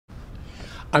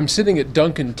I'm sitting at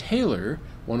Duncan Taylor,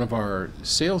 one of our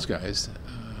sales guys,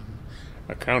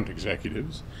 account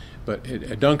executives,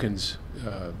 but Duncan's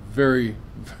very,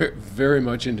 very, very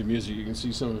much into music. You can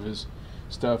see some of his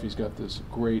stuff. He's got this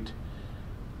great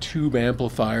tube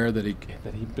amplifier that he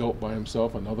built by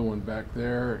himself, another one back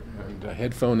there, and a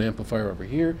headphone amplifier over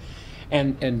here.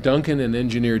 And Duncan and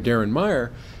engineer Darren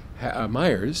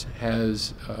Myers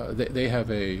has they have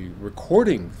a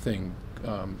recording thing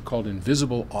called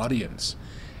Invisible Audience,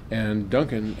 and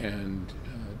Duncan and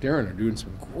Darren are doing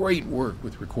some great work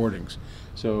with recordings.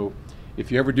 So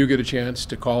if you ever do get a chance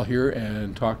to call here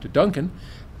and talk to Duncan,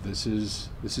 this is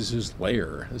his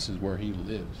lair. This is where he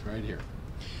lives, right here.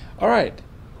 All right,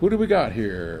 who do we got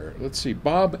here? Let's see,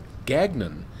 Bob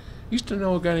Gagnon. Used to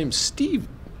know a guy named Steve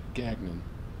Gagnon.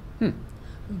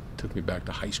 Took me back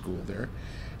to high school there.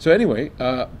 So anyway,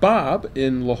 Bob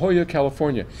in La Jolla,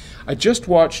 California. I just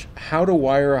watched How to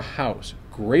Wire a House.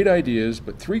 Great ideas,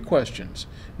 but 3 questions.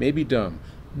 Maybe dumb.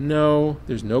 No,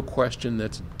 there's no question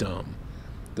that's dumb.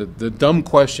 The dumb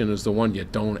question is the one you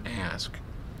don't ask.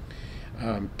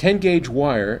 10-gauge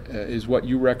wire is what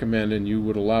you recommend, and you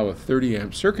would allow a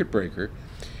 30-amp circuit breaker.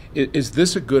 Is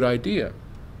this a good idea?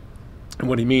 And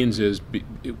what he means is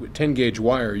 10-gauge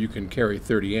wire, you can carry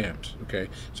 30 amps, okay?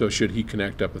 So should he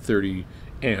connect up a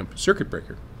 30-amp circuit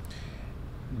breaker?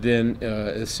 Then,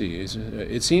 let's see,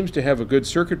 it seems to have a good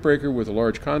circuit breaker with a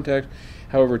large contact.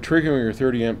 However, triggering your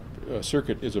 30-amp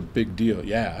circuit is a big deal.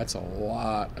 Yeah, that's a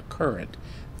lot of current.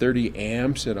 30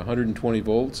 amps at 120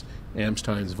 volts, amps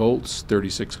times volts,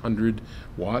 3,600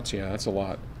 watts. Yeah, that's a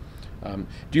lot.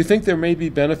 Do you think there may be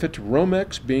benefit to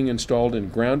Romex being installed in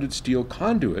grounded steel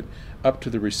conduit up to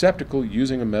the receptacle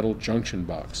using a metal junction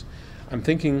box? I'm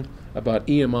thinking about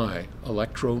EMI,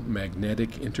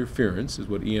 electromagnetic interference, is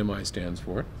what EMI stands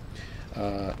for.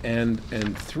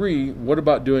 And 3, what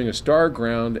about doing a star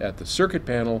ground at the circuit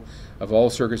panel of all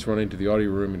circuits running to the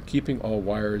audio room and keeping all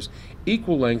wires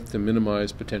equal length to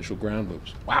minimize potential ground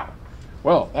loops? Wow.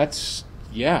 Well,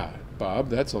 yeah, Bob,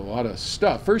 that's a lot of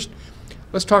stuff. First,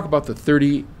 let's talk about the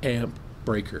 30 amp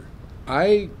breaker.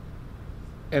 I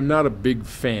am not a big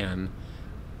fan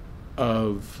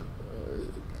of,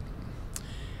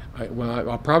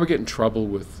 I'll probably get in trouble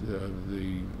with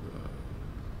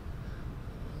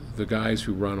the guys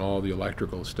who run all the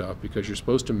electrical stuff, because you're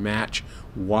supposed to match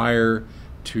wire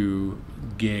to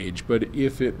gauge. But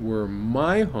if it were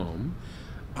my home,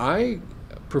 I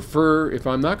prefer, if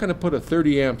I'm not going to put a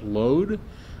 30 amp load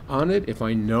on it, if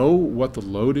I know what the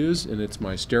load is and it's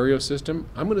my stereo system,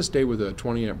 I'm going to stay with a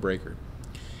 20 amp breaker.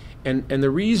 And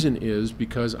the reason is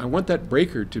because I want that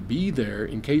breaker to be there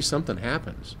in case something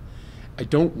happens. I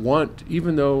don't want,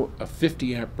 even though a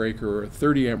 50 amp breaker or a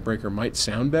 30 amp breaker might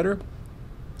sound better,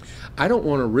 I don't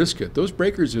want to risk it. Those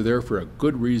breakers are there for a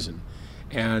good reason.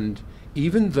 And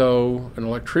even though an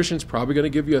electrician's probably going to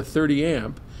give you a 30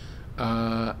 amp,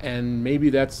 and maybe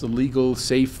that's the legal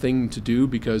safe thing to do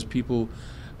because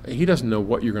he doesn't know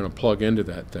what you're going to plug into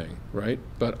that thing, right?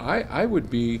 But I would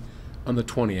be on the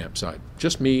 20 amp side.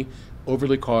 Just me,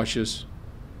 overly cautious.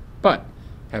 But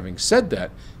having said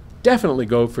that, definitely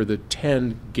go for the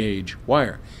 10 gauge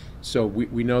wire. So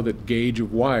we know that gauge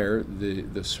of wire,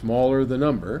 the smaller the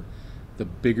number, the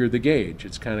bigger the gauge.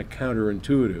 It's kind of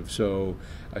counterintuitive. So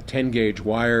a 10 gauge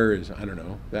wire is, I don't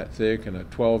know, that thick, and a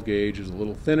 12 gauge is a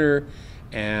little thinner,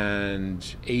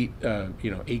 and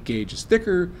 8 gauge is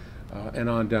thicker, and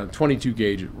on down. 22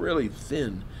 gauge is really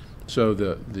thin. So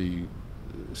the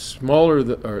smaller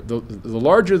the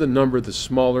larger the number, the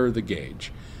smaller the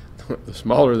gauge. The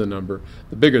smaller the number,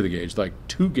 the bigger the gauge. Like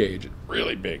 2 gauge is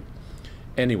really big.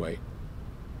 Anyway,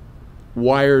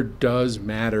 wire does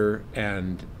matter,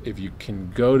 and if you can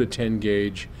go to 10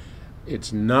 gauge,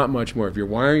 it's not much more. If you're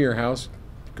wiring your house,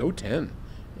 go 10.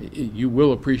 You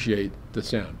will appreciate the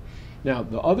sound. Now,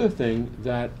 the other thing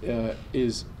that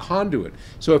is conduit.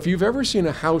 So if you've ever seen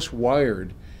a house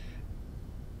wired,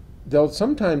 they'll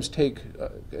sometimes take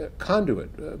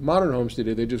conduit. Modern homes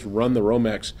today, they just run the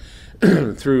Romex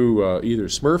through either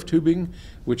Smurf tubing,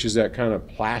 which is that kind of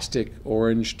plastic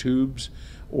orange tubes,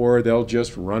 or they'll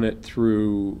just run it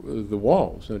through the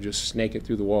walls. They'll just snake it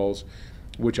through the walls,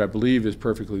 which I believe is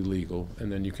perfectly legal,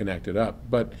 and then you connect it up.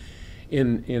 But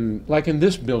like in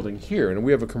this building here, and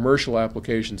we have a commercial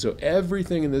application, so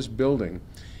everything in this building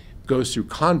goes through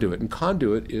conduit, and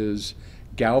conduit is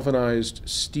galvanized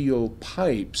steel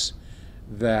pipes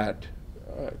that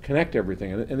connect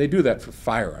everything, and they do that for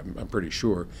fire, I'm pretty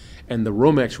sure, and the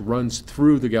Romex runs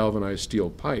through the galvanized steel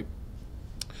pipe.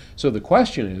 So the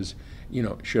question is,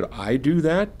 should I do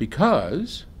that?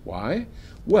 Because, why?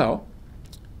 Well,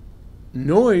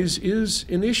 noise is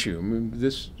an issue. I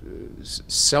mean,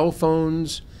 cell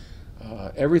phones,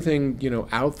 everything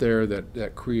out there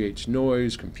that creates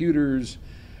noise, computers,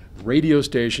 radio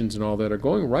stations, and all that are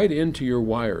going right into your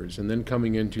wires and then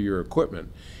coming into your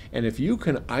equipment. And if you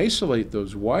can isolate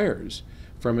those wires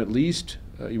from at least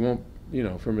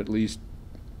from at least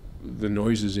the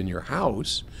noises in your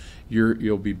house,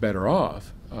 you'll be better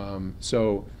off.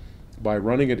 So by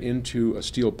running it into a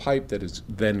steel pipe that is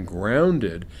then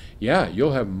grounded, yeah,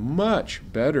 you'll have much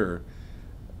better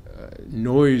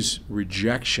noise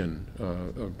rejection,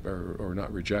 or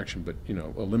not rejection, but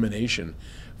elimination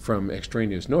from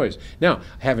extraneous noise. Now,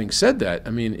 having said that,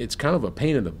 I mean, it's kind of a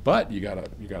pain in the butt. You gotta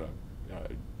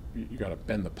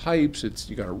bend the pipes.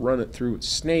 You gotta run it through with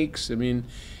snakes. I mean,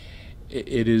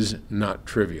 it is not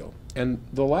trivial. And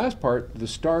the last part, the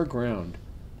star ground.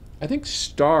 I think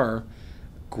star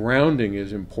grounding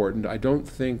is important. I don't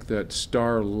think that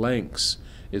star lengths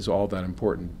is all that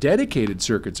important. Dedicated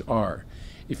circuits are.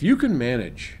 If you can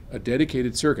manage a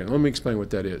dedicated circuit, let me explain what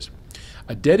that is.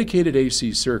 A dedicated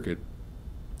AC circuit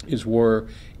is where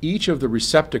each of the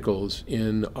receptacles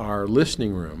in our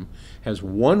listening room has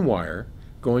one wire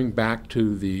going back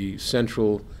to the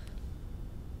central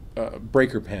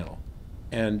breaker panel.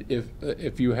 And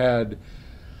if you had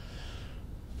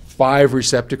 5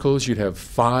 receptacles, you'd have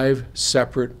 5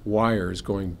 separate wires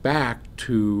going back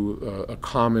to a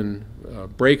common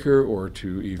breaker, or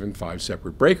to even 5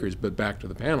 separate breakers, but back to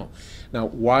the panel. Now,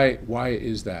 why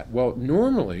is that? Well,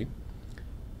 normally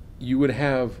you would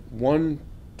have one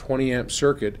 20 amp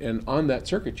circuit, and on that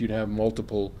circuit you'd have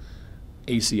multiple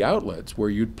AC outlets where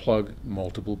you'd plug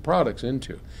multiple products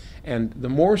into. And the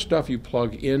more stuff you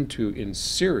plug into in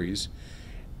series,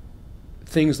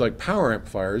 things like power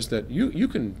amplifiers that you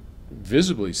can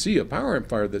visibly see a power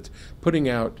amplifier that's putting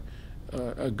out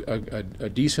a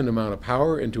decent amount of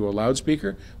power into a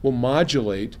loudspeaker will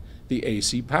modulate the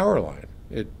AC power line.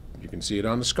 You can see it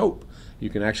on the scope. You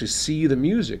can actually see the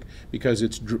music because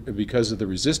of the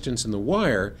resistance in the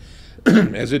wire.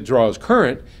 As it draws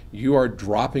current, you are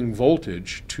dropping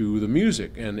voltage to the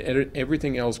music, and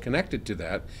everything else connected to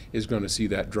that is going to see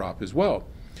that drop as well.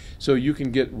 So you can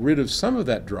get rid of some of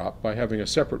that drop by having a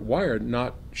separate wire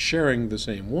not sharing the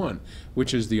same one,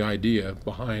 which is the idea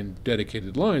behind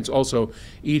dedicated lines. Also,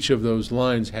 each of those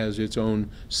lines has its own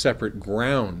separate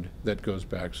ground that goes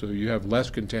back, so you have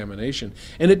less contamination.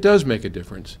 And it does make a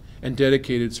difference, and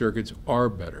dedicated circuits are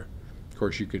better. Of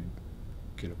course, you could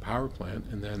get a power plant,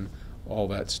 and then all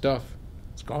that stuff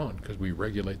is gone because we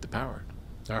regulate the power.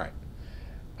 All right.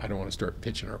 I don't want to start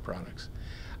pitching our products.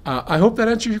 I hope that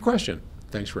answers your question.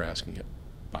 Thanks for asking it.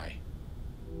 Bye.